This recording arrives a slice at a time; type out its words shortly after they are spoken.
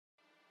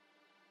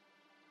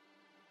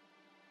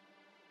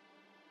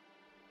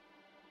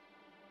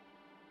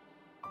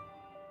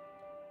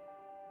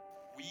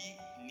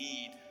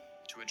need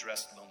to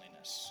address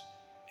loneliness.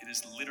 It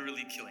is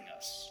literally killing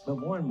us. But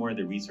more and more,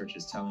 the research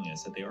is telling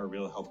us that there are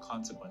real health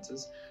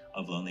consequences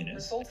of loneliness.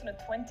 Results in a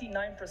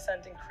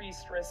 29%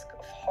 increased risk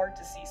of heart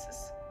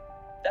diseases.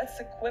 That's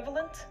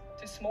equivalent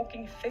to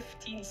smoking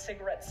 15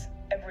 cigarettes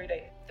every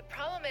day. The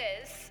problem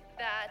is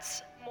that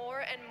more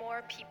and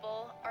more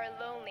people are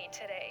lonely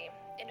today.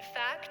 In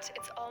fact,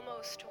 it's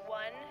almost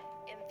 1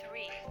 in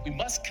 3. We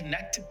must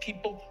connect to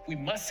people. We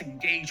must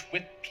engage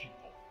with people.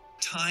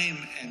 Time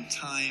and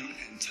time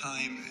and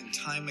time and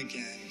time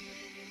again,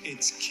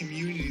 it's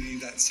community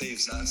that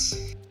saves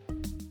us.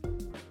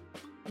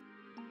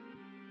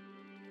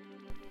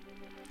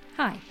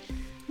 Hi,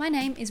 my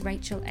name is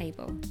Rachel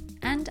Abel,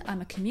 and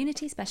I'm a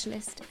community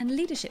specialist and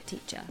leadership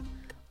teacher,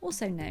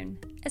 also known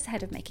as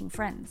Head of Making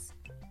Friends.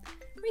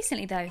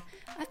 Recently though,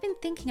 I've been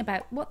thinking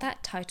about what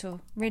that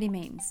title really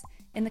means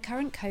in the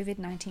current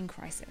COVID-19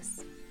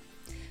 crisis.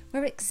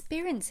 We're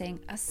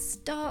experiencing a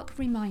stark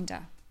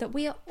reminder that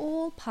we are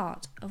all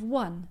part of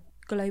one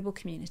global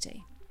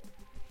community.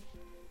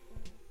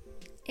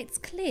 It's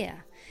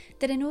clear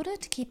that in order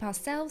to keep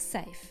ourselves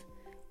safe,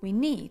 we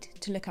need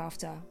to look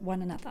after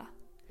one another.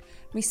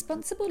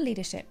 Responsible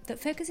leadership that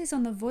focuses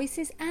on the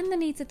voices and the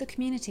needs of the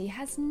community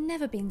has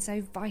never been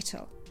so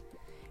vital.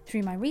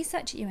 Through my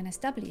research at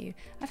UNSW,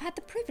 I've had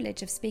the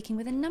privilege of speaking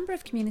with a number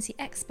of community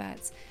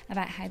experts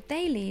about how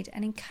they lead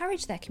and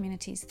encourage their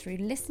communities through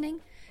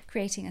listening,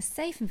 creating a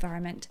safe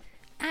environment,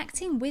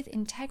 acting with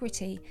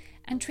integrity,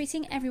 and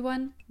treating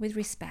everyone with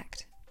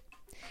respect.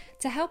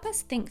 To help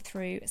us think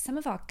through some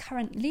of our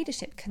current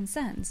leadership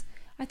concerns,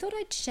 I thought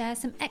I'd share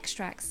some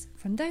extracts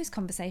from those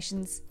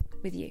conversations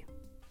with you.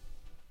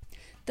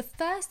 The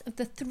first of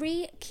the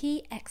 3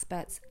 key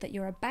experts that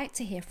you're about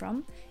to hear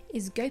from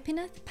is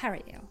Gopinath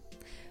Parayil.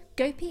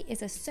 Gopi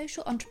is a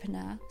social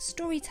entrepreneur,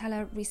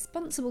 storyteller,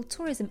 responsible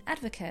tourism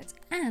advocate,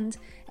 and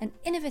an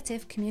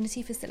innovative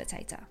community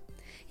facilitator.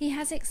 He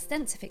has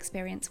extensive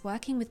experience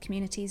working with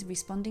communities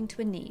responding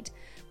to a need,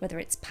 whether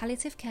it's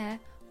palliative care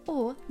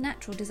or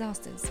natural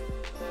disasters.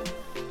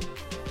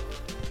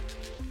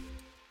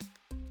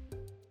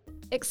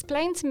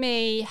 Explain to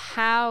me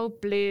how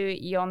Blue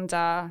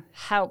Yonder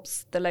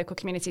helps the local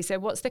community. So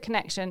what's the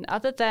connection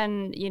other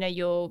than,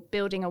 you're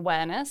building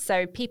awareness?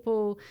 So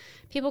people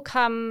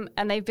come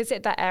and they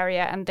visit that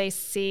area and they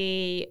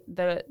see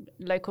the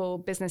local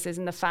businesses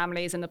and the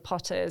families and the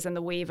potters and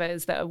the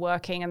weavers that are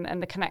working and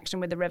the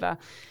connection with the river.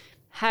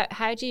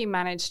 How do you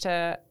manage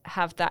to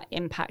have that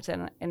impact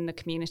in the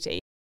community?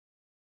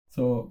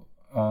 So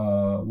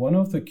one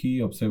of the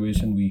key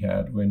observations we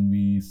had when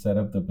we set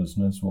up the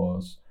business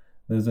was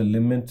there's a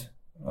limit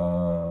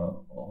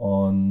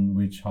on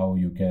which how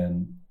you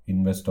can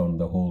invest on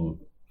the whole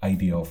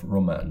idea of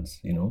romance,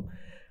 you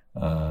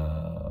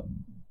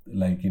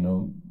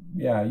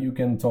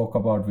can talk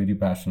about very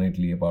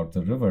passionately about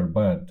the river,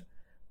 but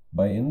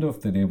by end of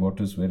the day, what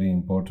is very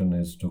important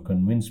is to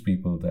convince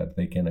people that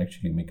they can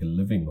actually make a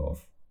living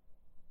of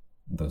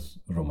this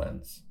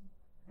romance.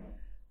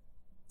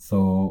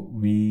 So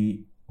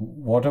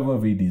whatever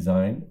we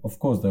design, of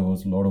course, there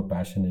was a lot of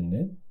passion in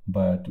it,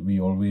 but we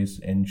always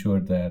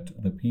ensured that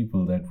the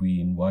people that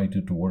we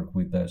invited to work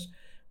with us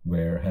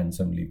were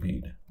handsomely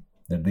paid,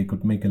 that they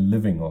could make a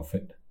living of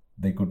it.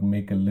 They could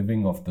make a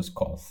living of this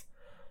cause.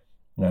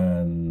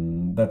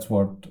 And that's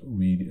what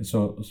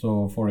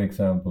so for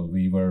example,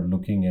 we were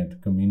looking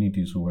at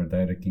communities who were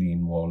directly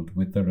involved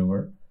with the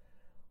river.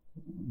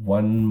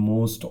 One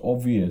most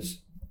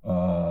obvious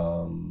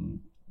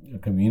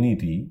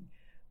community,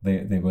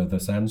 they were the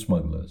sand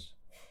smugglers.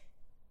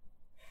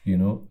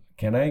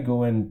 Can I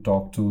go and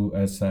talk to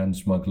a sand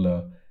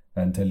smuggler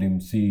and tell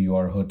him, see, you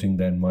are hurting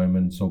the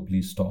environment, so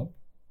please stop?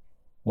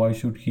 Why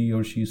should he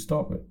or she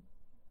stop it?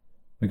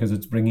 Because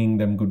it's bringing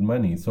them good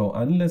money. So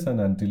unless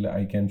and until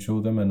I can show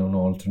them an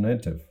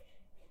alternative,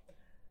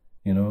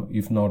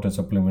 if not a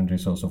supplementary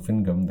source of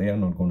income, they are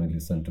not going to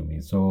listen to me.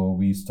 So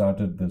we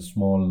started the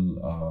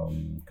small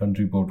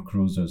country boat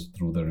cruises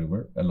through the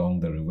river,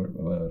 along the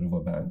river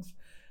banks,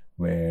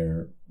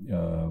 where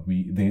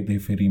they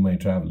ferry my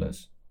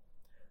travelers.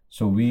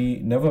 So we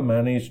never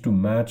managed to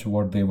match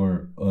what they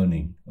were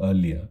earning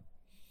earlier.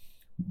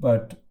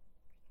 But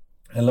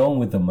along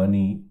with the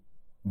money,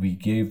 we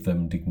gave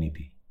them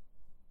dignity.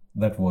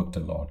 That worked a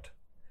lot.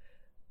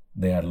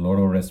 They had a lot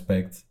of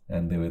respect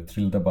and they were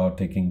thrilled about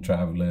taking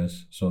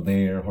travelers. So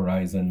their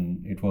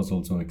horizon, it was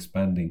also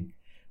expanding.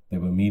 They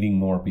were meeting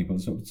more people.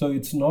 So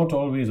it's not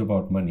always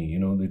about money.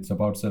 It's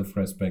about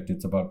self-respect.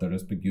 It's about the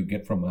respect you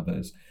get from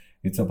others.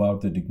 It's about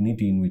the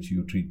dignity in which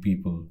you treat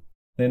people.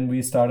 Then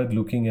we started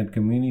looking at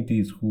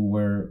communities who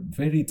were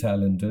very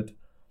talented,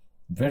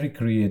 very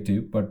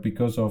creative, but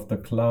because of the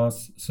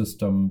class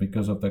system,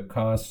 because of the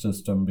caste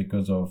system,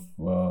 because of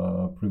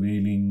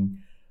prevailing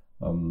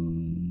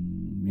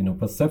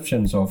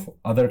perceptions of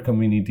other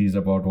communities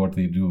about what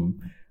they do,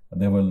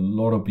 there were a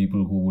lot of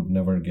people who would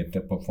never get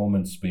a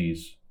performance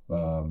space,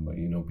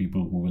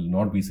 people who will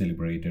not be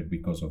celebrated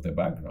because of their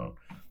background.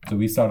 So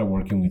we started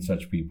working with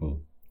such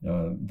people,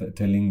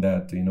 telling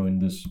that, in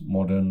this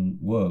modern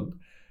world,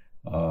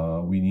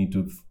 we need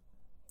to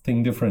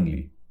think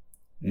differently.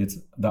 It's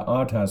the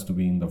art has to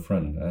be in the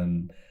front,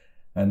 and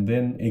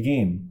then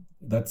again,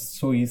 that's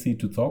so easy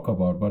to talk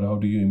about, but how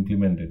do you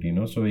implement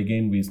it? So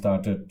again,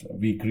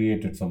 we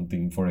created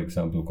something, for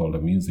example, called a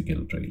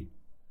musical trail.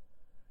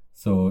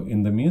 So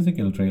in the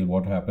musical trail,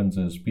 what happens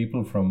is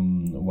people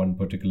from one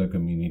particular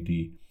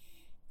community,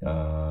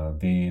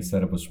 they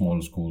set up a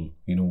small school,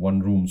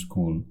 one-room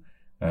school,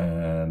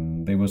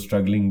 and they were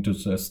struggling to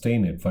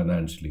sustain it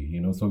financially,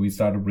 So we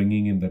started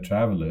bringing in the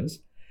travelers,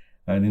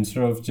 and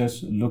instead of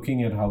just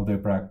looking at how they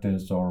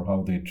practice or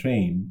how they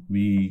train,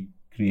 we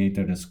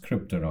created a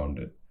script around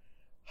it.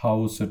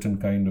 How certain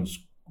kind of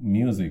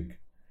music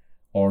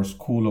or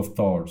school of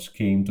thoughts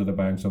came to the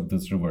banks of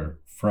this river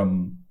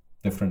from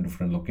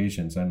different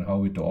locations, and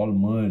how it all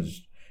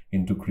merged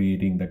into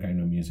creating the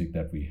kind of music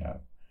that we have.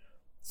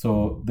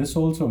 So this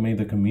also made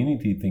the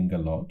community think a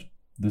lot.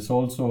 This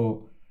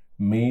also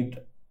made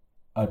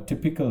a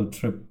typical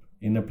trip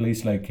in a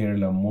place like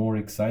Kerala more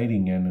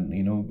exciting, and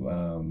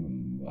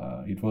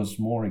it was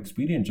more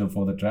experiential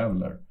for the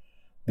traveler.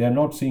 They are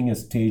not seeing a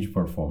stage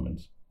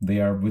performance. They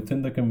are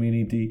within the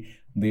community,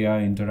 they are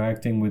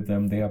interacting with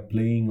them, they are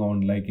playing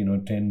on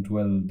 10,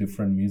 12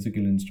 different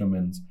musical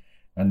instruments,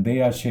 and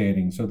they are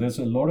sharing. So there's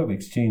a lot of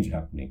exchange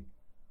happening.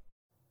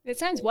 It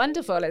sounds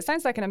wonderful. It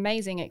sounds like an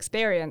amazing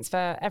experience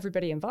for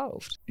everybody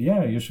involved.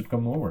 Yeah, you should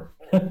come over.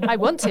 I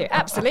want to,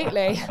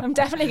 absolutely. I'm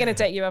definitely going to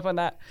take you up on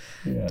that.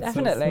 Yeah,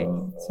 definitely.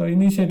 So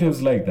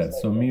initiatives like that.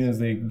 So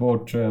music,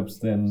 boat trips,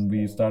 then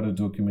we started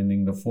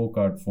documenting the folk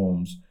art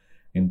forms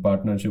in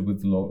partnership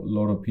with a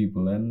lot of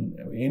people. And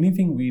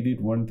anything we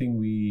did, one thing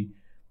we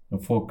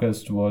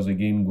focused was,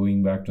 again,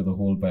 going back to the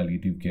whole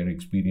palliative care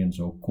experience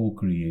of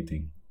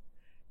co-creating.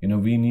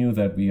 We knew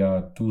that we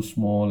are too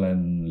small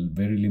and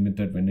very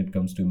limited when it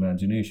comes to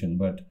imagination,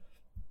 but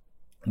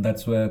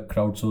that's where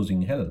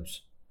crowdsourcing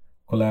helps.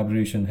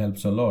 Collaboration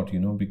helps a lot,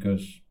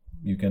 because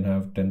you can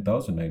have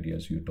 10,000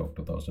 ideas, you talk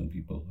to 1,000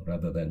 people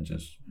rather than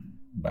just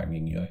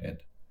banging your head.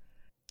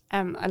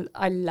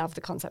 I love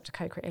the concept of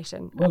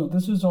co-creation. Well,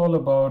 this is all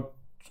about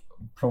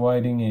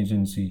providing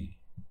agency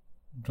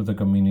to the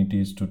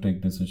communities to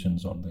take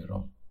decisions on their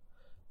own.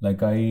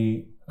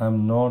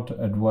 I'm not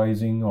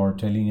advising or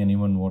telling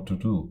anyone what to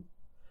do.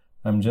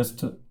 I'm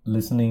just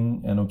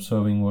listening and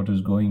observing what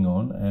is going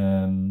on,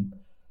 and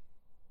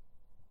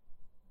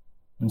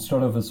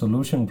instead of a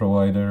solution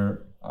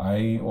provider,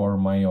 I or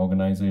my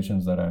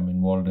organizations that I'm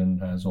involved in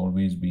has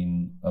always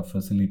been a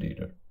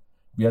facilitator.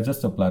 We are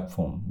just a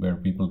platform where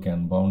people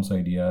can bounce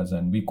ideas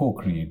and we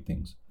co-create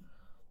things.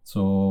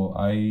 So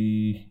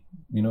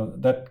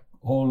that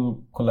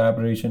whole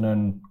collaboration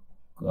and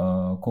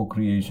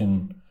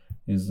co-creation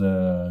is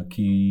a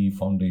key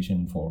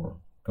foundation for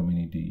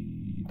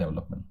community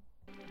development.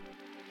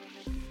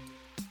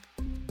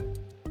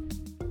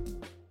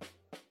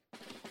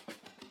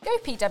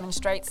 Gopi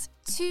demonstrates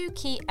two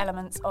key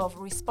elements of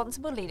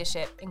responsible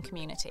leadership in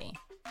community.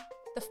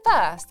 The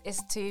first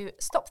is to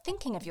stop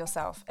thinking of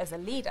yourself as a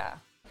leader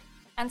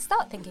and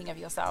start thinking of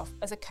yourself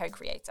as a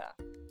co-creator.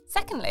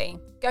 Secondly,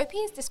 Gopi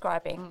is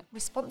describing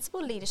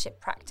responsible leadership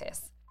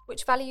practice,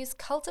 which values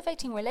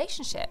cultivating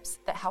relationships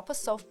that help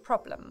us solve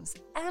problems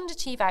and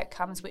achieve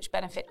outcomes which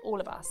benefit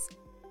all of us.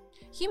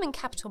 Human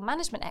capital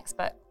management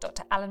expert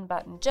Dr. Alan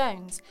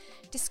Burton-Jones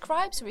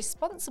describes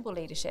responsible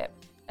leadership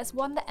as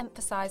one that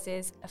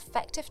emphasises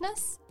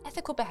effectiveness,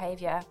 ethical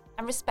behaviour,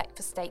 and respect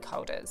for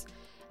stakeholders,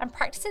 and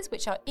practices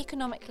which are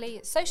economically,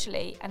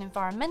 socially, and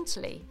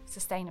environmentally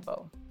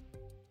sustainable.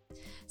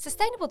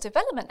 Sustainable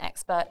development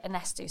expert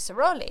Maz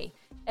Farrelly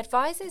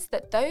advises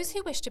that those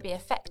who wish to be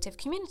effective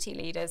community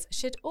leaders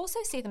should also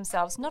see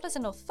themselves not as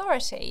an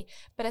authority,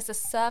 but as a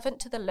servant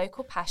to the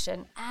local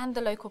passion and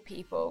the local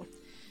people.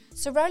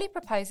 Farrelly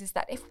proposes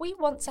that if we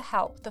want to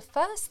help, the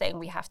first thing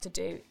we have to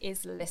do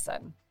is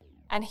listen.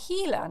 And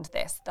he learned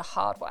this the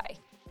hard way.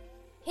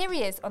 Here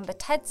he is on the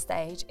TED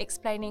stage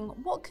explaining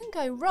what can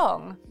go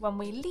wrong when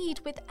we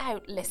lead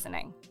without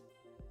listening.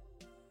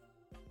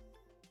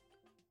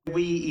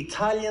 We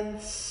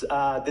Italians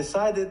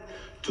decided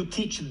to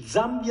teach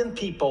Zambian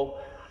people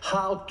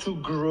how to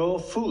grow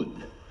food.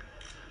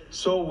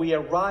 So we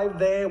arrived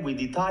there with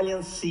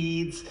Italian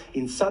seeds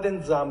in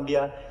southern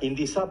Zambia, in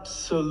this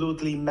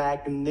absolutely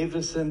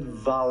magnificent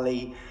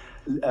valley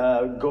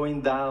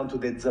going down to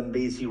the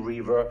Zambezi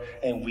River,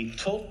 and we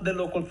taught the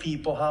local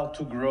people how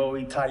to grow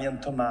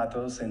Italian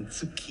tomatoes and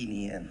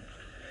zucchini.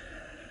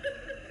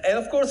 And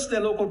of course, the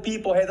local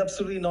people had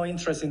absolutely no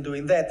interest in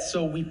doing that,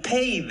 so we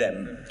paid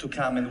them to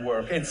come and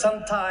work, and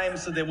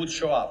sometimes they would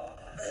show up.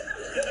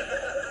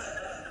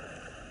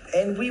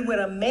 And we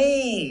were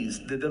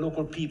amazed that the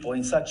local people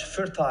in such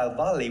fertile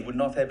valley would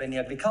not have any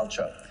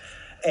agriculture.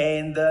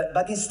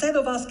 But instead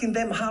of asking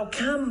them how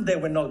come they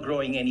were not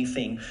growing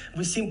anything,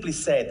 we simply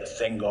said,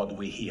 thank God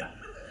we're here.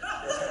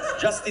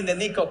 Just in the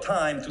nick of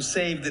time to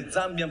save the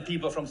Zambian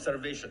people from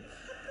starvation.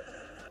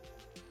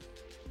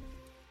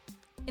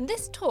 In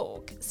this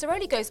talk,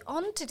 Farrelly goes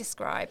on to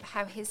describe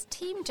how his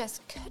team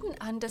just couldn't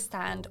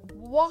understand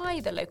why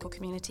the local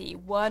community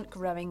weren't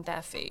growing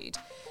their food,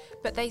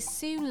 but they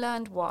soon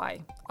learned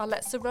why. I'll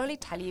let Farrelly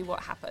tell you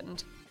what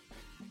happened.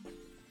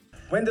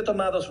 When the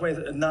tomatoes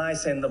were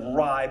nice and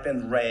ripe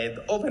and red,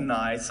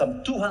 overnight,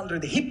 some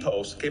 200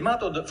 hippos came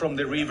out from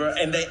the river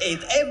and they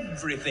ate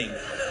everything.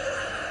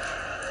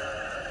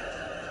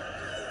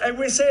 And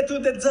we said to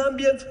the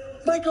Zambians,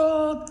 my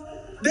God,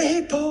 the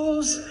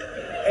hippos!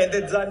 And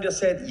the Zambia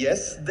said,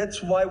 yes,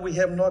 that's why we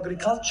have no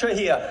agriculture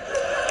here.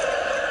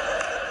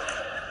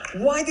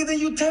 Why didn't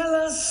you tell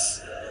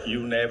us?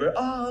 You never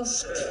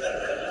asked.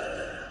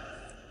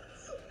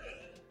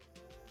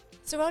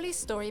 Farrelly's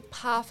story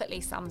perfectly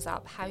sums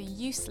up how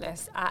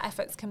useless our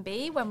efforts can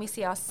be when we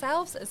see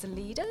ourselves as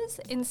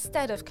leaders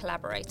instead of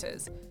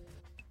collaborators.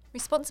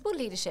 Responsible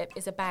leadership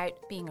is about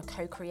being a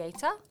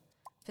co-creator,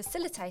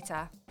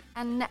 facilitator,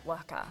 and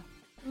networker,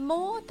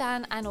 more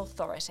than an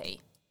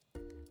authority.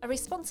 A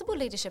responsible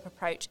leadership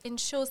approach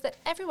ensures that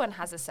everyone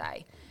has a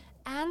say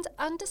and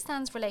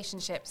understands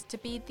relationships to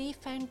be the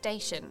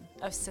foundation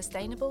of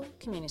sustainable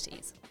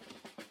communities.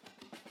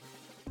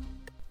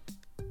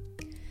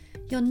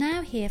 You'll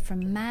now hear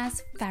from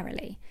Maz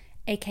Farrelly,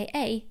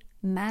 aka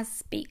Maz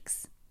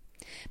Speaks.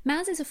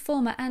 Maz is a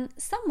former and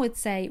some would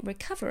say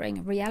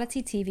recovering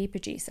reality TV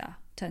producer,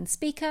 turned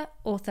speaker,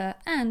 author,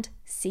 and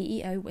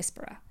CEO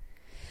whisperer.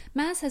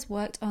 Maz has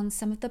worked on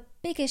some of the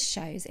biggest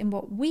shows in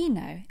what we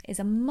know is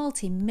a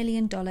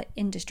multi-million-dollar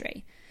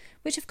industry,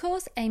 which of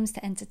course aims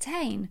to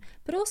entertain,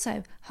 but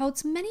also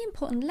holds many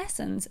important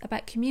lessons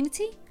about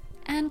community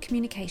and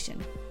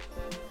communication.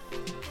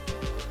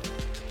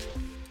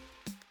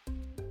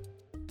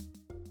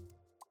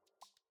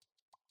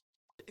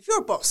 If you're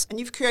a boss and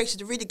you've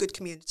created a really good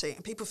community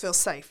and people feel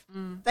safe,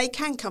 they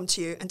can come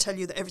to you and tell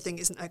you that everything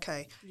isn't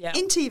okay. Yeah.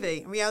 In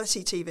TV,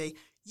 reality TV,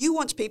 you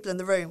want people in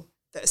the room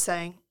that are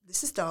saying,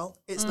 this is dull,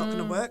 it's not going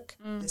to work.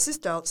 This is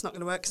dull, it's not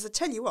going to work. Because I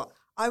tell you what,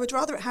 I would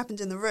rather it happened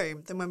in the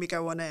room than when we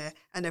go on air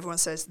and everyone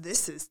says,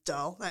 this is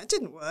dull, that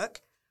didn't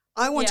work.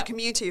 I want a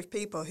community of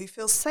people who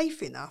feel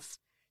safe enough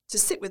to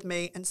sit with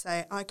me and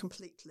say, I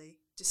completely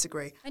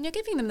disagree. And you're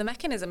giving them the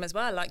mechanism as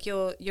well, like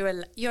you're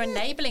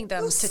enabling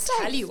them to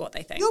tell you what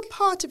they think. You're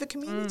part of a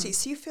community,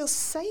 so you feel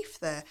safe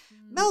there.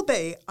 Mel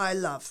B, I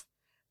love.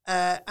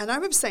 And I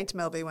remember saying to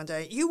Mel B one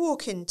day, you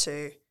walk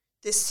into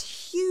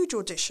this huge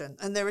audition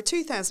and there are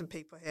 2,000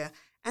 people here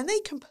and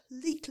they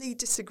completely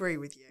disagree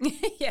with you.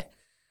 Yeah.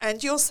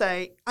 And you'll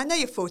say, I know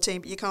you're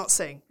 14, but you can't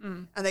sing.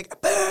 And they go,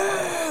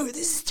 boo,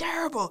 this is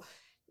terrible.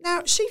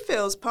 Now, she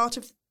feels part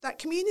of that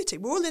community.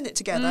 We're all in it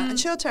together. And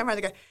she'll turn around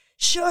and go,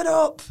 shut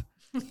up.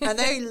 And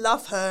they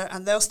love her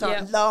and they'll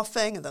start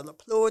laughing and they'll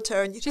applaud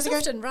her. And She's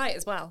often right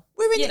as well.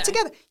 We're in it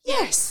together.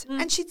 Yes.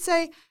 And she'd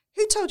say,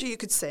 who told you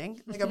could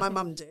sing? And they go, my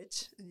mum did.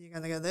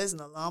 And they go, there's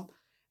an alarm.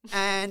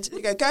 And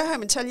you go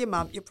home and tell your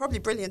mum, you're probably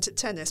brilliant at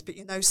tennis, but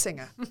you're no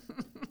singer.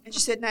 And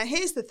she said, now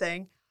here's the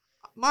thing.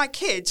 My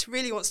kid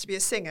really wants to be a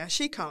singer.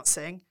 She can't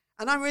sing.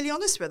 And I'm really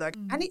honest with her.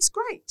 And it's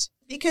great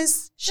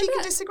because she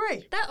can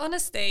disagree. That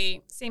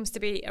honesty seems to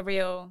be a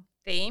real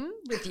theme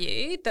with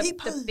you,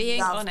 the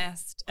being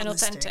honest and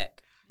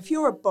authentic. If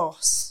you're a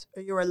boss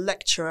or you're a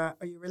lecturer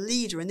or you're a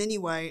leader in any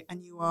way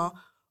and you are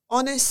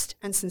honest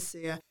and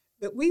sincere,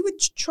 but we would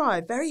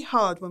try very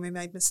hard when we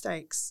made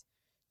mistakes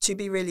to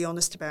be really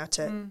honest about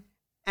it.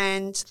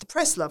 And the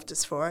press loved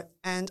us for it.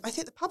 And I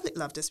think the public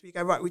loved us. We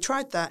go, right, we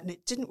tried that and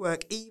it didn't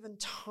work even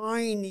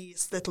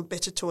tiniest little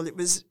bit at all. It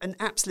was an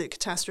absolute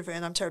catastrophe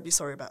and I'm terribly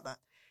sorry about that.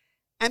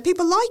 And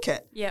people like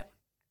it. Yeah.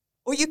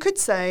 Or you could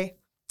say,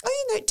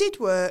 oh, it did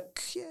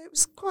work. Yeah, it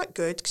was quite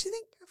good. Because you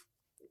think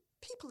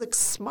people are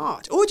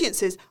smart.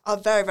 Audiences are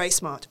very, very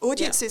smart.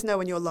 Audiences know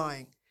when you're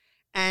lying.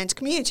 And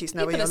communities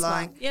know when you're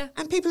lying. Yeah.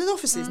 And people in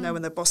offices know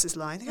when their boss is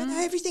lying. They go, no,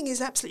 everything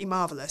is absolutely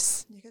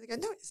marvellous. And you go,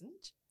 no, it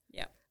isn't.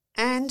 Yeah.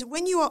 And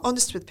when you are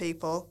honest with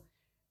people,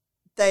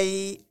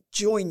 they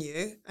join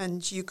you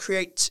and you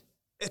create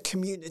a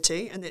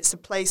community and it's a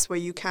place where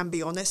you can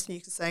be honest and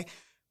you can say,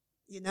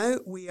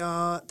 we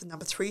are the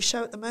number 3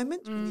 show at the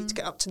moment. We need to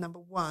get up to number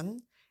 1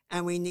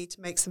 and we need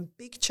to make some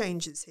big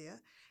changes here.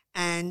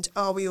 And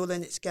are we all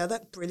in it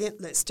together?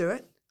 Brilliant, let's do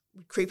it.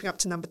 We're creeping up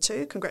to number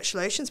 2.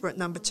 Congratulations, we're at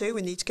number 2.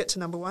 We need to get to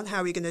number 1.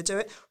 How are we going to do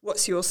it?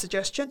 What's your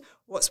suggestion?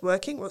 What's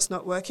working? What's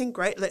not working?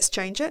 Great, let's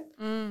change it.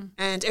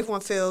 And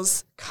everyone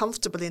feels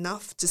comfortable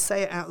enough to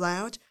say it out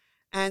loud.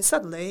 And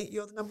suddenly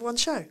you're the number 1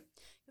 show.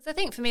 Because I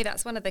think for me,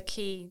 that's one of the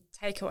key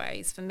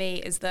takeaways for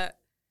me is that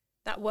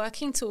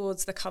working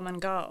towards the common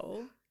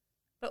goal,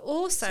 but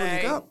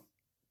also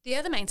the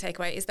other main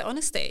takeaway is the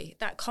honesty,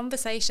 that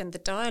conversation, the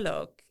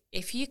dialogue.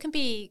 If you can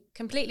be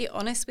completely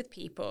honest with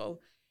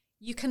people,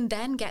 you can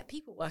then get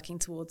people working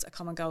towards a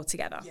common goal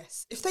together.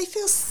 Yes. If they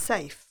feel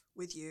safe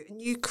with you and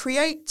you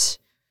create,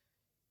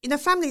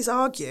 families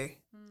argue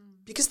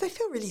because they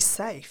feel really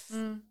safe.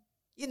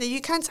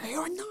 You can say,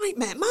 you're a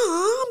nightmare,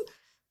 Mum.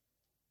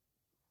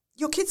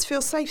 Your kids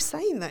feel safe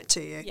saying that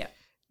to you. Yeah.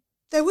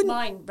 They wouldn't.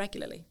 Mine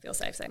regularly feel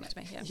safe saying that to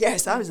me. Yeah.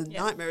 Yes, I was a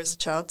nightmare as a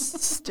child,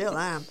 still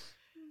am.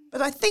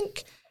 But I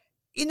think,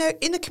 in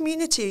a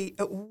community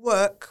at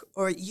work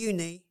or at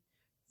uni,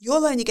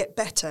 you'll only get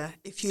better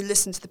if you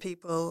listen to the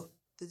people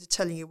that are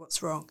telling you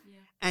what's wrong. Yeah.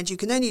 And you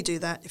can only do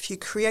that if you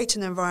create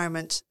an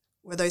environment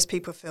where those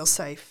people feel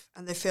safe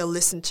and they feel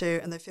listened to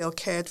and they feel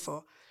cared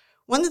for.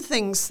 One of the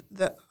things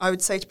that I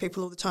would say to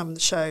people all the time on the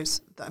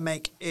shows that I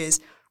make is,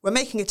 we're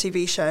making a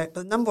TV show,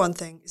 but the number one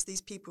thing is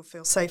these people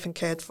feel safe and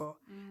cared for.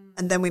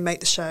 And then we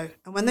make the show.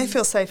 And when they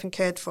feel safe and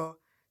cared for,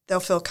 they'll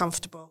feel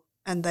comfortable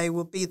and they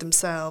will be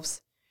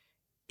themselves.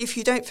 If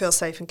you don't feel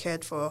safe and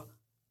cared for,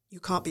 you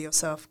can't be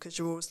yourself because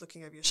you're always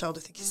looking over your shoulder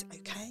thinking, is it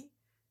okay?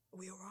 Are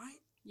we all right?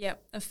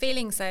 Yep. And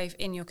feeling safe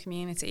in your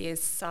community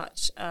is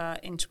such an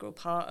integral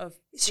part of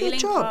it's feeling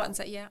your job. part and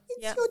say,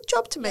 it's your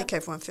job to make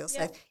everyone feel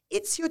safe.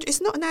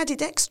 It's not an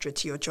added extra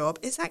to your job.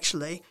 It's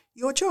actually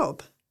your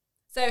job.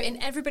 So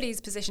in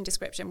everybody's position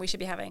description, we should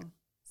be having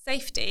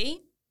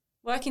safety,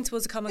 working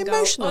towards a common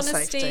emotional goal,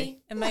 honesty, safety.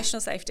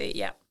 Emotional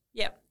safety,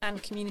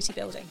 and community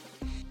building.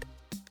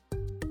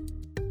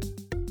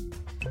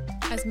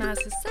 As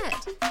Maz has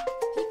said,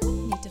 people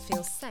need to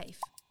feel safe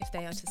if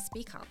they are to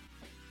speak up.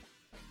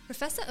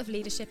 Professor of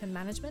Leadership and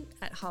Management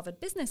at Harvard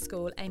Business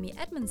School, Amy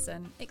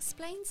Edmondson,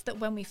 explains that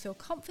when we feel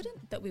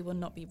confident that we will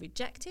not be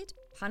rejected,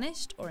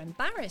 punished, or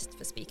embarrassed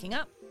for speaking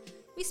up,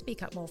 we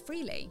speak up more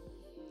freely.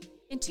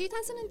 In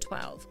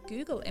 2012,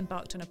 Google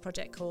embarked on a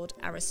project called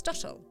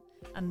Aristotle,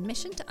 a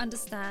mission to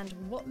understand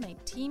what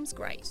made teams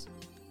great.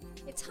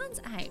 It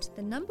turns out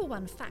the number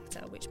one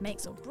factor which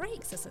makes or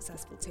breaks a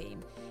successful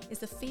team is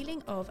the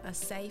feeling of a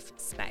safe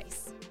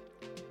space.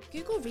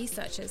 Google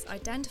researchers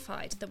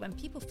identified that when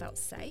people felt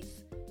safe,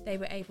 they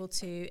were able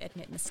to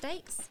admit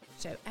mistakes,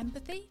 show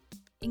empathy,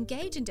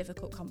 engage in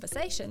difficult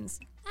conversations,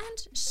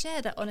 and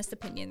share their honest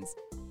opinions.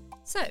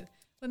 So,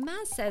 when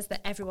Maz says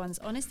that everyone's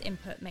honest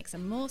input makes a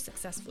more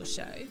successful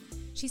show,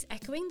 she's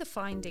echoing the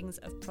findings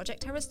of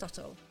Project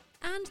Aristotle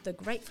and the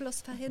great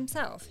philosopher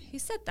himself, who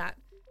said that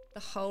the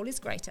whole is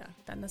greater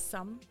than the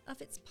sum of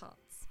its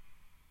parts.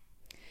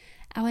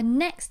 Our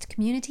next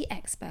community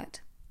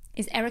expert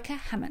is Erica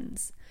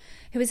Hammons,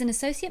 who is an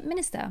Associate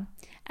Minister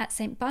at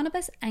St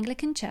Barnabas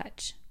Anglican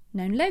Church,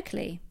 known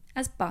locally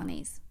as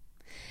Barneys.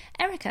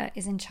 Erica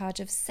is in charge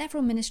of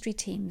several ministry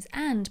teams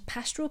and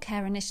pastoral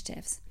care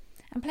initiatives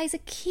and plays a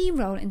key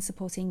role in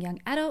supporting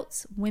young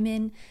adults,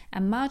 women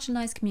and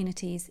marginalised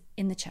communities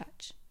in the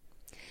church.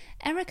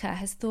 Erica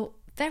has thought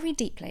very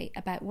deeply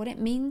about what it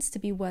means to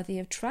be worthy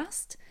of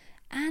trust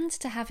and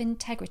to have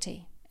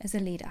integrity as a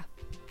leader.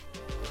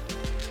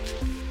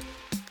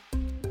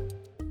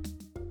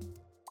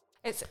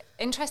 It's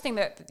interesting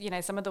that,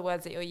 some of the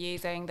words that you're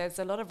using, there's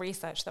a lot of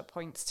research that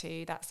points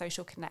to that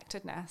social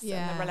connectedness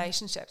and the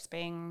relationships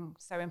being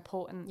so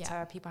important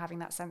to people having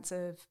that sense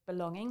of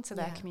belonging to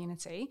their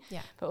community.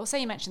 Yeah. But also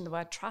you mentioned the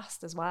word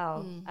trust as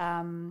well.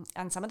 And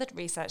some of the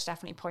research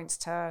definitely points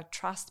to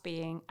trust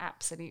being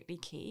absolutely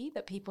key,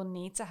 that people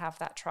need to have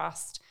that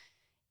trust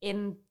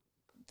in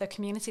the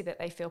community that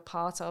they feel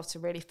part of to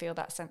really feel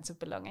that sense of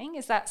belonging.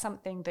 Is that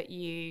something that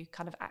you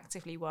kind of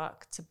actively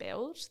work to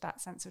build, that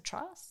sense of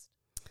trust?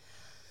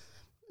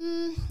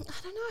 I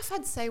don't know if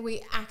I'd say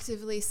we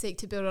actively seek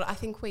to build it. I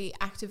think we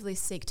actively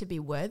seek to be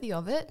worthy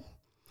of it.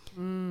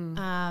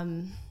 I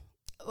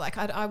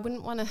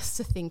wouldn't want us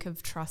to think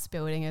of trust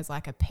building as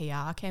like a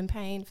PR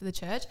campaign for the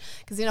church,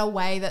 because in a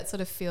way that sort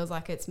of feels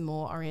like it's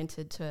more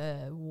oriented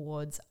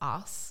towards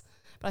us.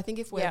 But I think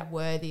if we're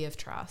worthy of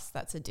trust,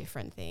 that's a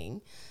different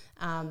thing.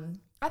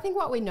 I think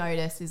what we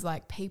notice is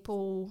like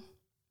people...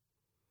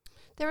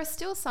 There are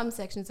still some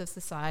sections of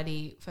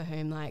society for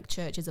whom like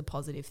church is a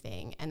positive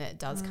thing, and it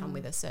does come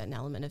with a certain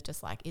element of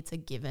just like, it's a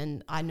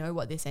given. I know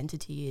what this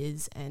entity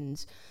is,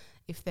 and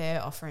if they're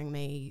offering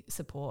me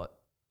support,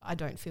 I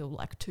don't feel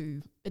like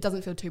it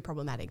doesn't feel too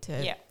problematic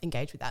to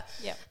engage with that.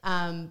 Yeah.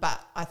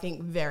 But I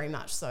think very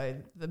much so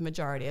the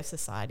majority of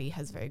society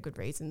has very good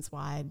reasons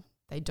why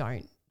they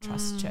don't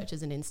trust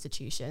churches and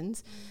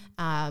institutions.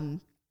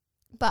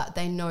 But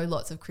they know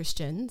lots of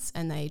Christians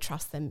and they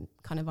trust them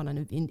kind of on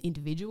an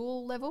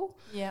individual level.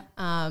 Yeah.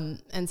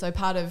 And so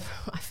part of,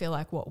 I feel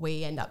like what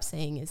we end up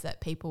seeing is that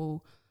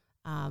people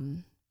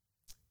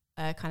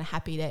are kind of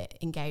happy to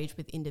engage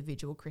with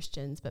individual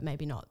Christians, but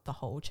maybe not the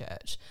whole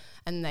church.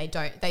 And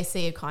they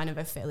see a kind of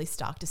a fairly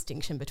stark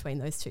distinction between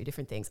those two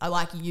different things. I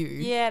like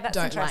you, that's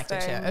don't like the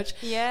church.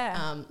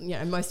 Yeah.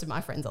 Most of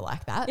my friends are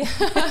like that.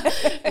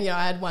 I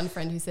had one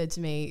friend who said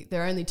to me,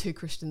 there are only two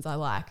Christians I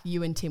like,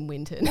 you and Tim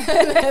Winton.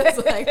 That's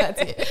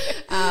it.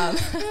 I'm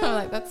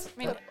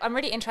like, I'm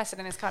really interested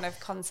in this kind of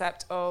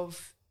concept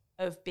of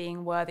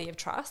being worthy of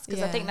trust,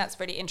 because I think that's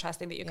really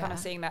interesting that you're kind of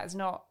seeing that as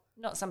not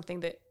something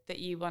that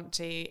you want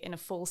to, in a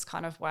false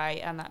kind of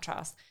way, earn that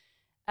trust.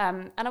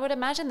 And I would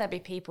imagine there'd be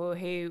people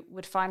who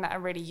would find that a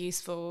really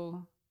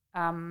useful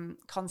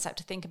concept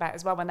to think about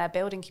as well when they're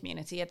building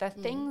community. Are there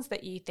things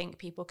that you think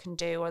people can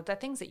do, or are there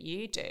things that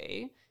you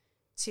do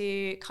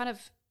to kind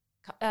of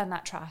earn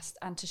that trust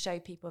and to show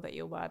people that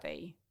you're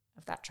worthy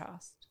of that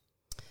trust?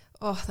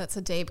 Oh, that's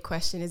a deep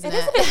question, isn't it? It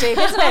is a bit deep,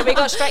 isn't it? We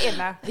got straight in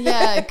there.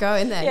 Yeah, go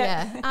in there,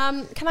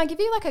 yeah. Can I give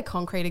you like a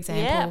concrete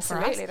example for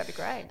us? Absolutely, that'd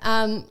be great.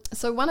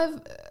 So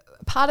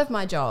part of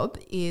my job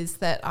is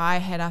that I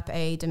head up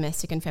a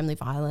domestic and family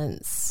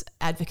violence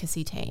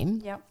advocacy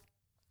team. Yep.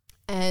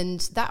 And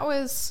that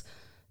was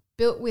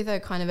built with a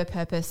kind of a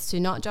purpose to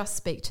not just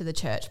speak to the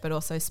church, but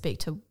also speak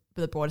to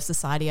the broader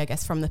society, I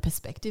guess, from the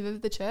perspective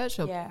of the church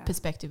or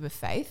perspective of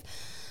faith.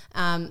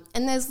 And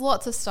there's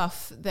lots of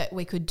stuff that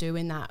we could do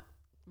in that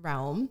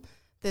realm.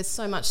 There's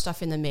so much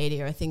stuff in the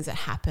media or things that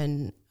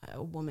happen.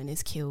 A woman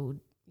is killed,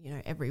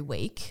 every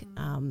week.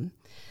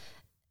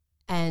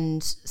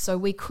 And so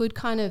we could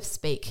kind of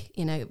speak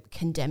in a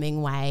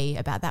condemning way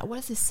about that. What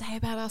does this say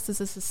about us as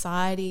a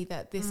society,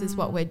 that this is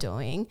what we're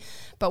doing?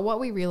 But what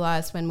we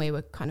realised when we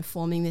were kind of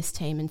forming this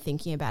team and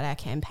thinking about our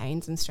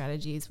campaigns and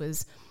strategies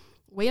was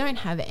we don't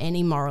have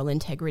any moral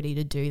integrity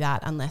to do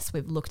that unless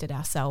we've looked at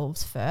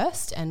ourselves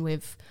first and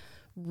we've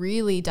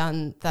really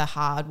done the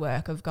hard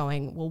work of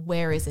going, well,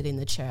 where is it in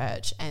the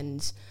church,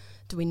 and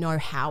do we know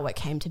how it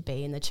came to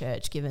be in the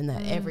church, given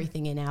that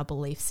everything in our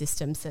belief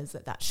system says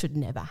that should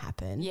never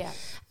happen? Yeah.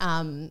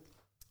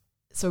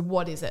 So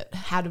what is it?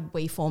 How did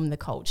we form the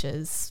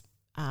cultures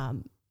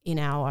in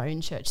our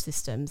own church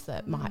systems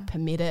that might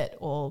permit it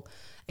or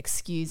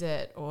excuse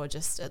it, or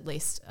just at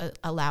least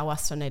allow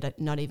us to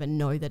not even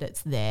know that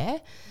it's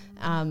there?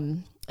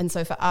 And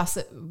so for us,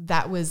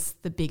 that was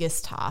the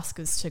biggest task,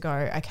 is to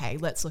go, okay,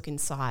 let's look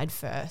inside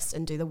first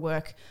and do the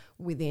work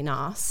within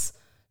us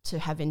to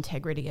have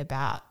integrity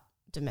about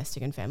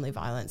domestic and family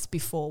violence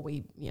before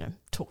we,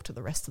 talk to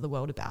the rest of the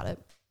world about it.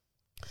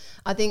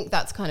 I think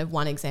that's kind of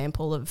one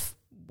example of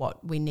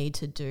what we need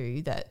to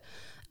do, that,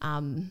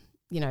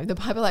 the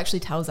Bible actually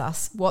tells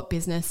us, what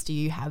business do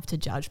you have to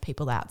judge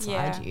people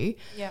outside you?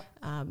 Yeah.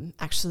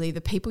 Actually,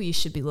 the people you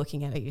should be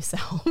looking at are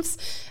yourselves.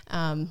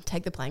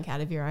 Take the plank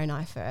out of your own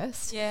eye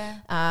first.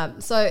 Yeah.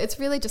 So it's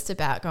really just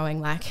about going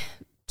like,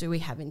 do we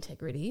have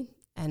integrity?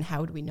 And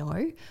how would we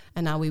know?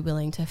 And are we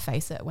willing to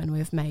face it when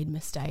we've made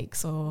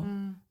mistakes or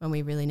when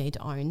we really need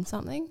to own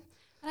something?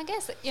 And I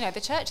guess,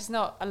 the church is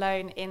not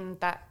alone in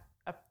that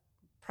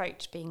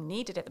approach being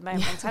needed at the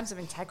moment in terms of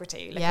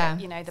integrity. Look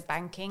at, the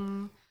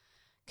banking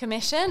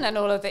commission and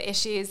all of the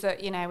issues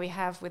that, we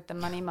have with the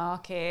money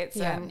markets.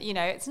 And,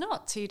 it's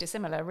not too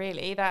dissimilar,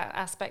 really. That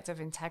aspect of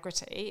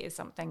integrity is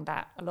something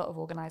that a lot of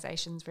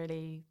organisations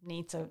really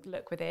need to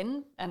look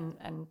within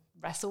and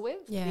wrestle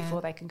with before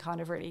they can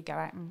kind of really go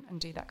out and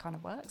do that kind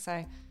of work.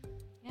 So,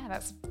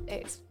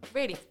 it's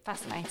really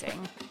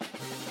fascinating.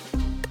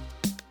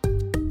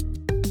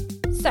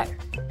 So,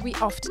 we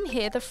often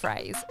hear the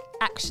phrase,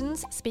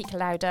 actions speak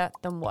louder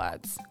than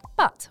words.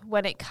 But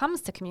when it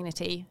comes to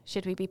community,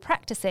 should we be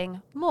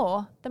practicing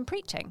more than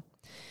preaching?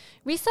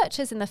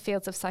 Researchers in the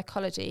fields of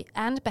psychology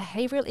and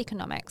behavioural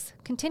economics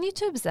continue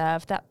to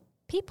observe that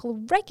people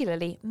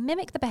regularly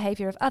mimic the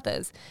behaviour of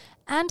others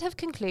and have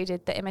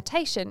concluded that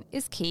imitation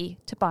is key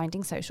to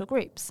binding social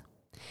groups.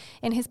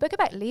 In his book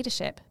about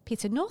leadership,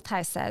 Peter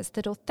Northouse says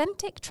that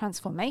authentic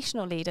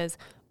transformational leaders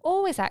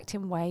always act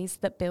in ways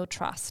that build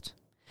trust.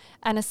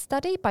 And a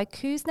study by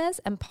Kuznets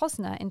and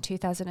Posner in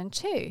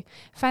 2002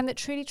 found that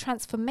truly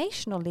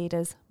transformational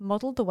leaders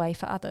model the way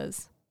for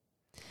others.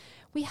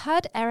 We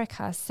heard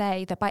Erica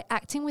say that by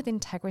acting with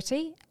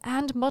integrity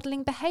and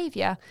modelling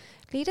behaviour,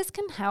 leaders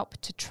can help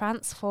to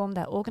transform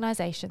their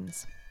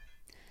organisations.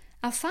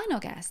 Our final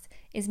guest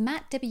is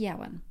Matt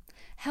Dibbayawan,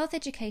 Health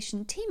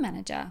Education Team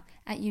Manager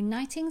at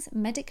Uniting's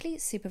Medically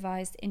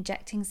Supervised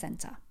Injecting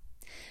Centre.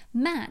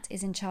 Matt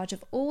is in charge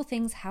of all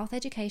things health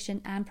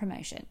education and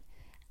promotion,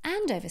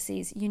 and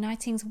oversees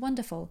Uniting's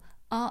wonderful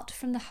Art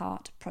from the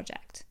Heart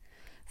project.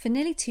 For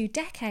nearly 2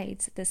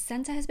 decades, the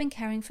centre has been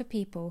caring for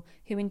people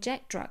who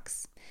inject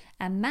drugs,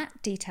 and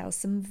Matt details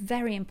some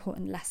very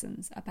important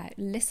lessons about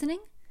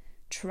listening,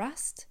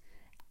 trust,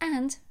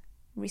 and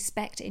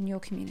respect in your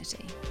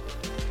community.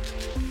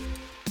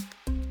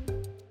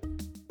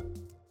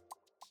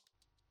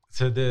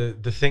 So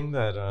the thing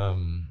that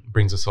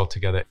brings us all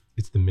together,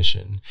 it's the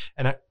mission.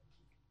 And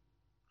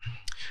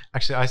I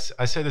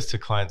say this to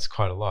clients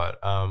quite a lot.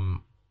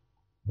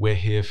 We're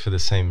here for the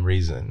same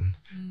reason.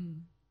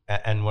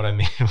 And what I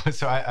mean,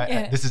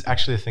 this is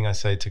actually a thing I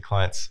say to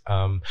clients.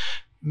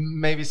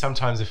 Maybe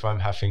sometimes if I'm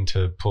having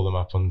to pull them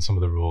up on some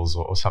of the rules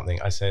or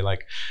something, I say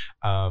like,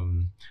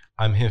 I'm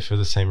here for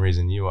the same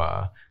reason you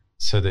are,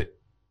 so that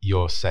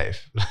you're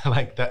safe.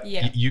 Like that,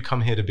 you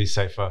come here to be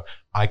safer.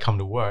 I come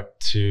to work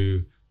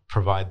to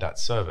provide that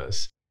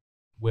service.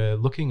 We're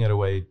looking at a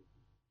way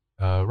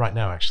right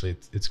now, actually,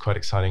 it's quite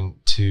exciting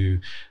to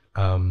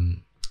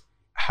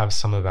have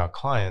some of our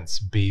clients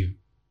be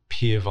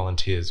peer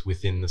volunteers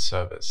within the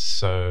service.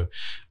 So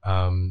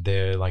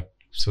they're like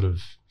sort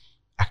of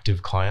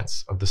active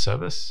clients of the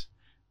service,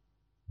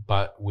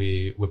 but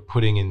we're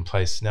putting in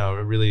place now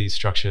a really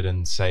structured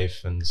and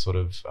safe and sort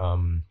of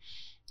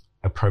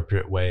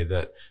appropriate way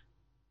that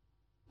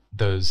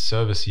those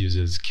service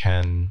users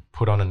can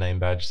put on a name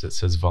badge that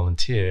says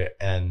volunteer.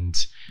 And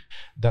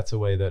that's a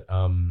way that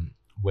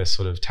we're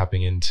sort of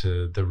tapping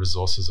into the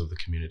resources of the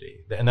community.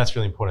 And that's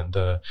really important,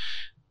 the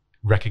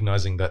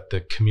recognizing that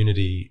the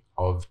community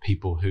of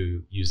people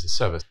who use the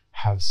service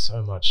have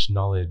so much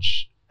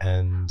knowledge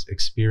and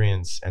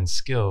experience and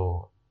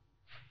skill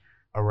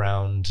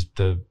around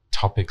the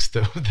topics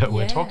that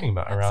we're talking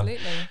about.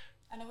 Absolutely.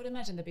 And I would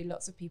imagine there'd be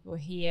lots of people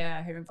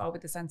here who are involved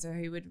with the centre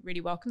who would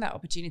really welcome that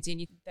opportunity.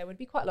 And there would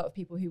be quite a lot of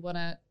people who want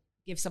to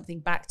give something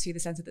back to the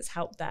centre that's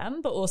helped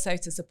them, but also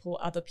to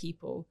support other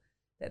people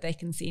that they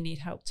can see need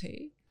help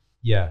too.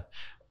 Yeah.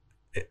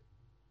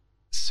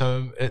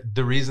 So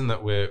the reason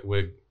that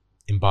we're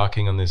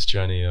embarking on this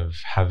journey of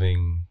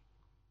having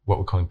what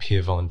we're calling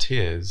peer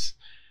volunteers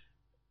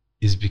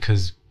is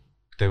because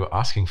they were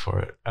asking for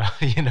it.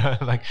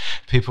 Like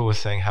people were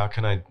saying, how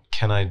can I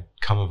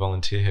come and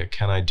volunteer here?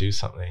 Can I do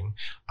something?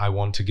 I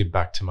want to give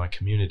back to my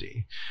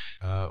community.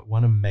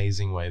 One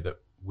amazing way that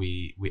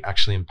we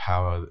actually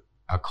empower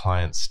our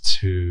clients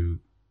to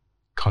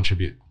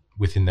contribute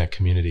within their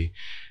community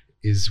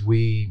is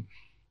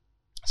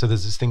so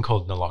there's this thing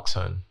called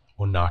naloxone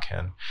or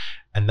Narcan,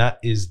 and that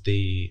is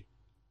the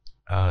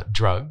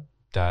drug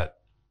that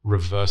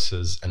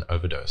reverses an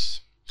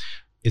overdose.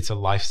 It's a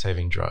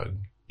life-saving drug.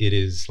 It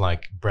is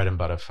like bread and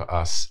butter for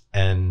us.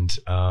 And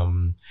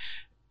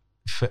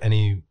for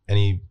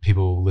any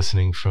people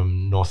listening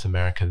from North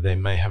America, they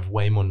may have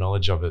way more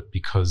knowledge of it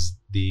because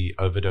the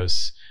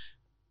overdose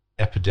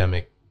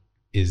epidemic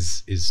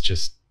is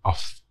just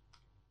off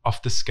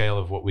the scale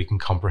of what we can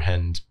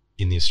comprehend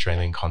in the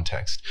Australian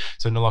context.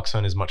 So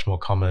naloxone is much more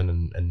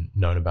common and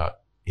known about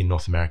in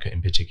North America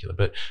in particular,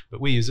 but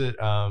we use it.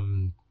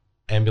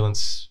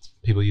 Ambulance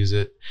people use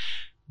it.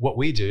 What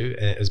we do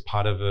as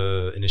part of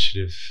an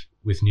initiative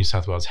with New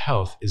South Wales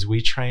Health is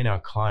we train our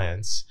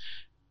clients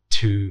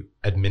to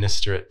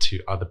administer it to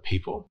other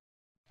people,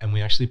 and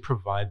we actually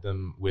provide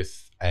them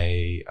with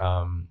a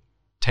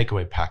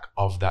takeaway pack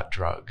of that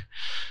drug.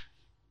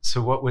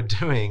 So what we're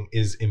doing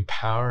is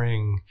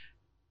empowering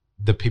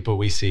the people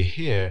we see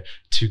here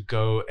to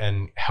go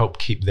and help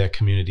keep their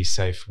community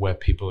safe where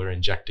people are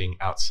injecting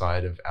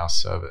outside of our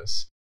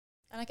service.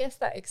 And I guess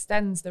that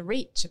extends the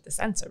reach of the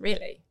centre,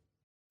 really,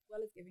 as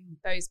well as giving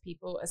those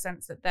people a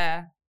sense that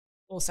they're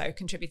also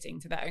contributing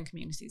to their own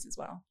communities as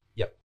well.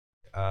 Yep.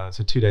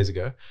 So 2 days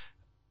ago,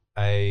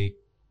 a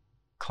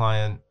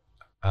client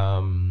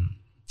heard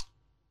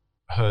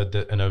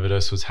that an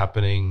overdose was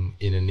happening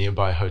in a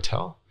nearby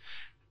hotel,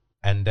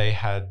 and they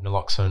had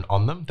naloxone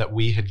on them that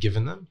we had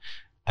given them,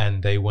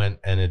 and they went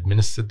and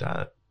administered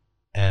that.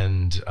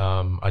 And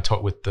I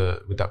talked with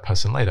that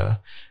person later,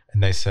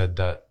 and they said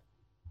that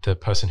the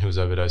person who was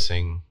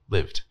overdosing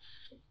lived.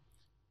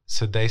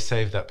 So they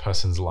saved that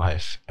person's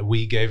life.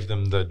 We gave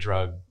them the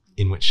drug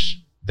in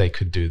which they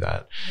could do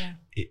that. Yeah.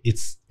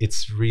 It's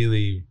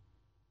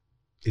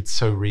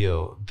so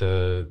real,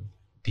 the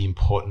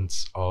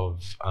importance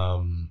of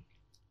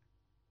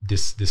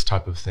this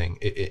type of thing.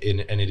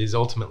 And it is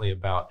ultimately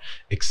about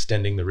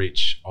extending the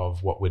reach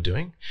of what we're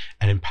doing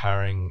and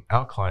empowering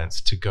our clients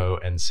to go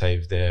and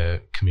save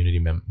their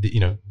community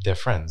their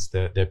friends,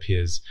 their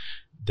peers,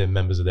 their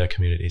members of their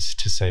communities,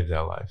 to save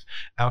their life.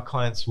 Our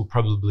clients will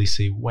probably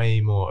see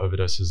way more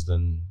overdoses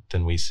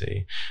than we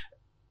see.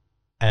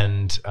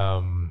 And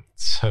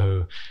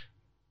so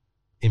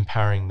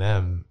empowering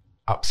them,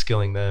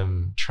 upskilling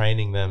them,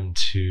 training them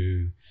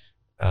to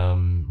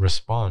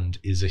respond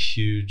is a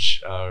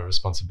huge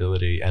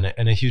responsibility and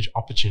a huge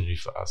opportunity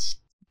for us.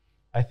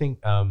 I think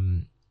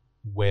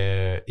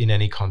where in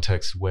any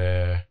context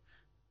where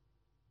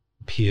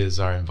peers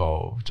are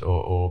involved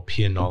or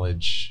peer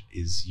knowledge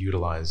is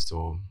utilized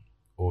or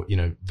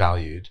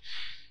valued,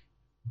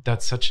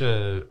 that's such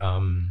a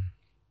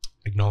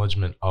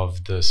acknowledgement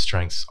of the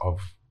strengths of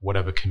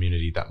whatever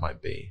community that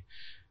might be.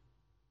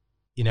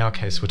 In our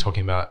case, we're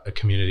talking about a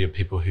community of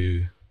people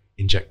who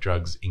inject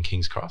drugs in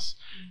King's Cross,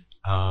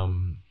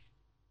 and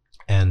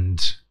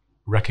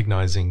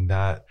recognizing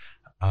that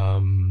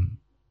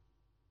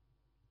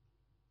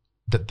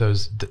that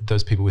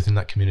those people within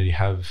that community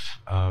have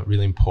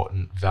really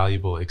important,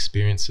 valuable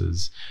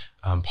experiences,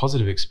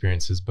 positive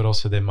experiences, but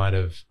also they might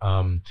have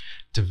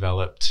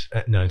developed.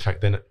 No, in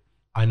fact, then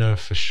I know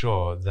for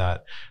sure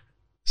that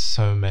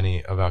so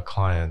many of our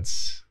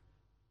clients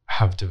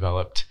have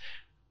developed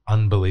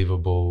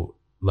unbelievable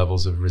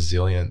levels of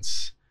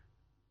resilience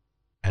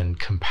and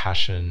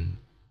compassion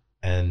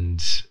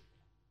and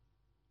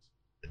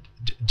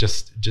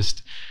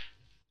just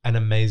an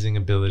amazing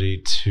ability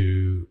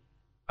to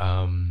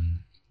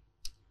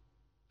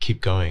keep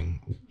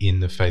going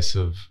in the face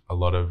of a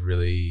lot of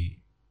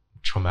really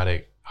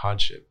traumatic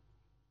hardship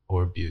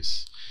or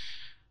abuse.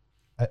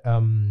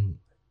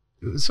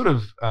 Sort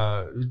of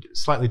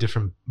slightly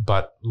different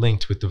but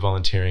linked with the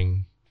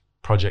volunteering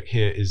project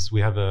here is we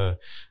have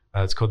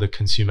it's called the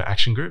Consumer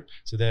Action Group.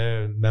 So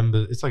they're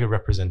members, it's like a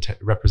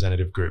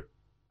representative group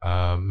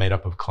made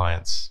up of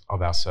clients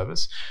of our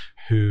service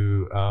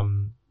who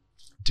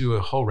do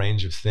a whole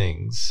range of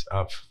things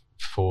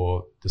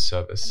for the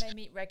service. And they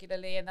meet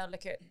regularly and they'll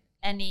look at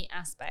any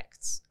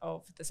aspects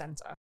of the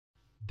centre.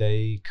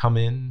 They come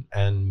in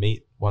and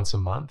meet once a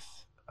month.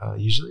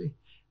 usually,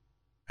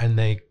 and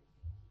they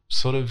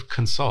sort of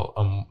consult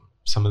on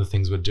some of the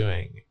things we're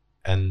doing,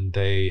 and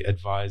they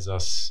advise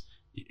us,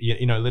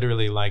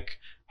 literally like,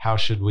 how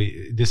should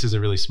we, this is a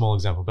really small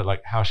example, but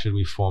like, how should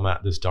we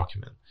format this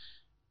document?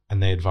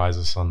 And they advise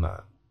us on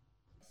that.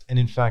 And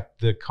in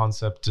fact, the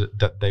concept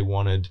that they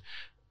wanted,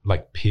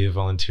 like peer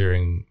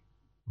volunteering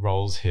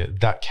roles here,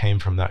 that came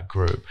from that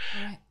group.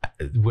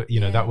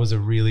 Right. That was a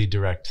really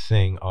direct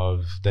thing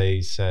of,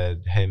 they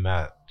said, hey,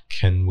 Matt,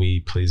 can we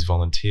please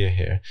volunteer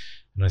here?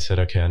 And I said,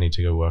 okay, I need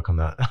to go work on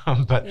that.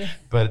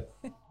 But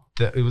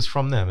it was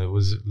from them. It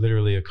was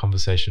literally a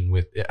conversation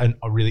with,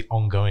 a really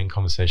ongoing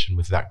conversation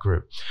with that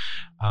group.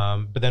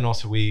 But then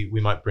also we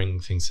might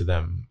bring things to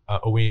them,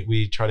 or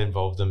we try to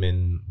involve them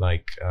in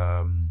like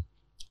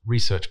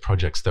research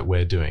projects that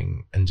we're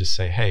doing, and just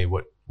say, hey,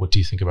 what do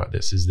you think about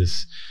this? Is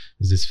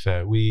this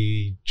fair?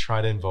 We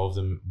try to involve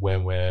them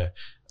when we're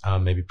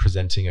maybe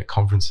presenting at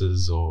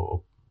conferences,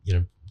 or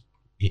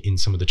in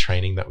some of the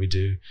training that we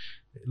do.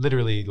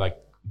 Literally, like,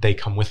 they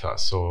come with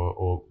us,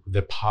 or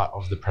they're part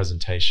of the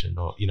presentation,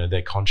 or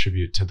they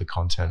contribute to the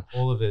content.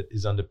 All of it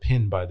is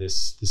underpinned by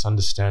this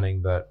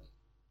understanding that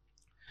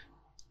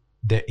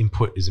their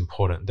input is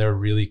important. They're a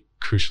really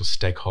crucial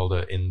stakeholder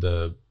in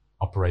the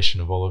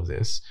operation of all of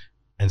this,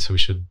 and so we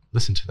should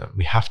listen to them.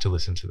 We have to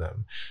listen to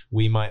them.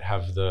 We might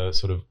have the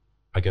sort of,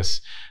 I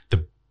guess,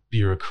 the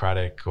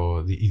bureaucratic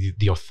or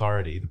the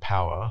authority, the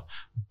power,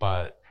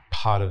 but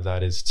part of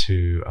that is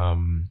to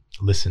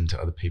listen to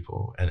other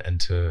people, and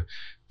to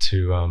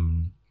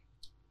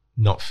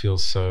not feel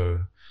so,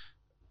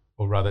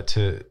 or rather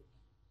to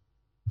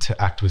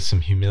act with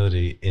some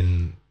humility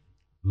in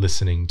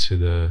listening to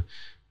the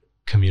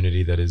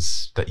community that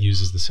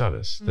uses the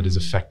service, that is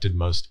affected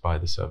most by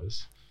the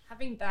service.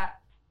 Having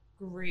that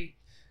group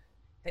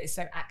that is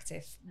so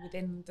active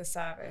within the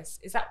service,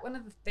 is that one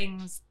of the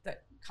things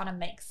that kind of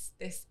makes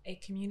this a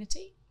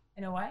community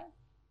in a way?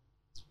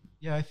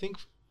 Yeah, I think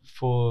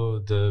for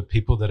the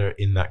people that are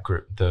in that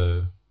group,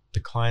 the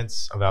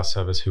clients of our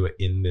service who are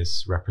in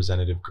this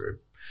representative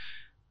group,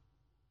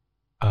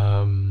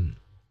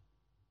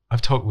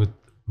 I've talked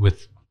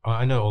with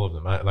I know all of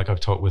them. I've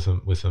talked with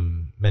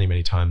them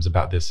many times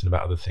about this and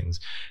about other things,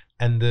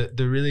 and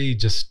the really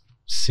just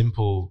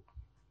simple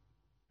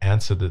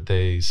answer that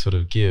they sort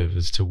of give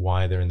as to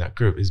why they're in that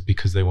group is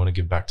because they want to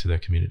give back to their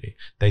community.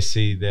 They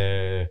see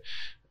that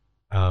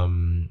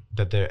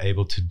they're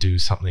able to do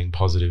something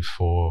positive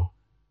for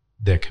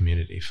their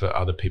community, for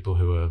other people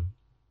who are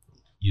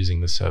using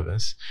the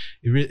service.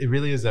 It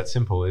really is that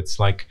simple. It's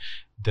like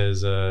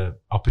there's a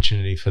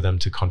opportunity for them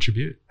to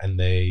contribute, and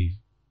they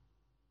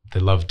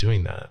love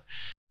doing that.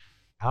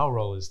 Our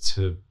role is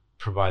to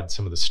provide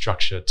some of the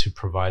structure to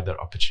provide that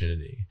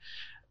opportunity,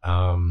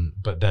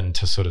 but then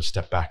to sort of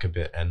step back a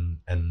bit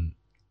and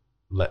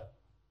let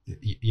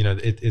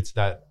it's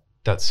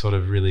that sort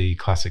of really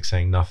classic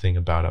saying, nothing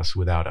about us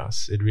without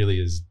us. It really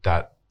is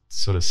that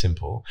sort of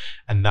simple,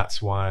 and that's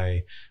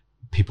why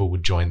people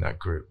would join that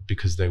group,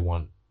 because they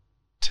want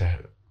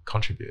to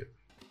contribute.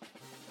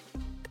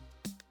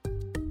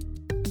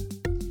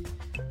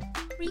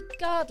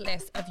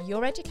 Regardless of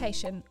your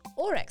education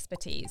or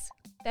expertise,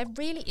 there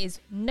really is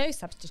no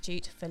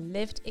substitute for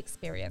lived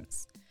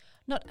experience.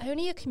 Not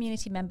only are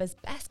community members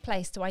best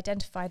placed to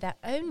identify their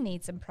own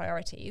needs and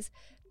priorities,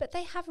 but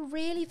they have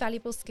really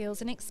valuable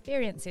skills and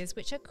experiences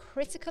which are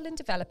critical in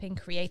developing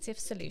creative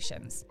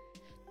solutions.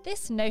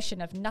 This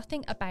notion of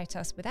nothing about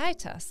us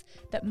without us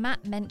that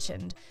Matt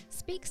mentioned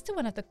speaks to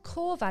one of the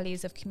core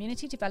values of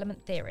community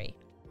development theory,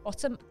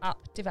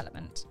 bottom-up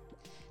development.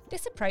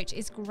 This approach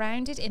is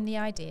grounded in the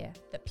idea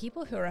that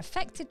people who are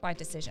affected by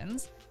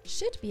decisions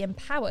should be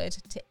empowered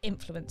to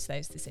influence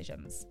those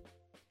decisions.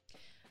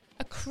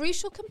 A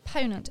crucial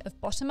component of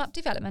bottom-up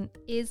development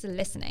is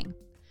listening.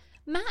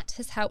 Matt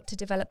has helped to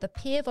develop the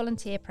Peer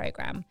Volunteer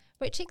Programme,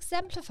 which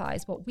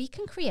exemplifies what we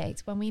can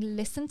create when we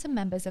listen to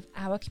members of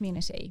our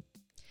community.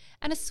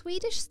 And a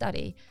Swedish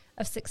study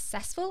of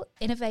successful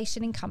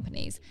innovation in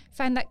companies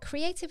found that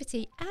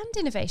creativity and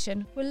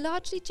innovation were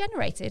largely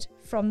generated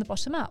from the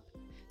bottom up.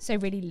 So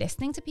really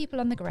listening to people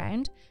on the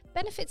ground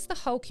benefits the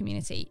whole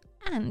community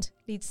and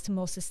leads to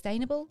more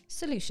sustainable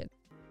solutions.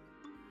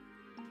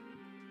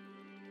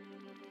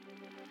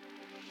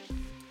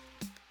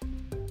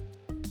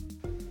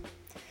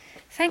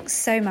 Thanks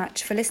so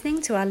much for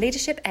listening to our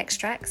leadership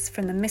extracts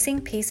from the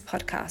Missing Piece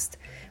podcast,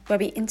 where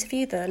we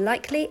interview the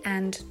likely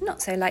and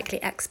not so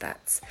likely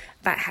experts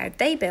about how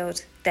they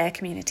build their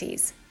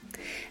communities.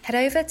 Head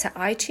over to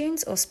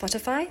iTunes or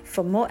Spotify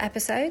for more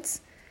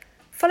episodes.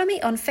 Follow me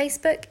on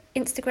Facebook,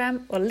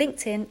 Instagram, or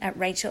LinkedIn at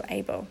Rachel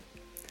Abel.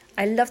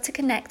 I love to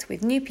connect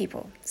with new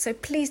people, so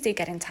please do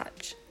get in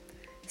touch.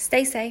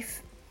 Stay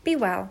safe, be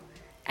well,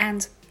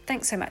 and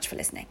thanks so much for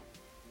listening.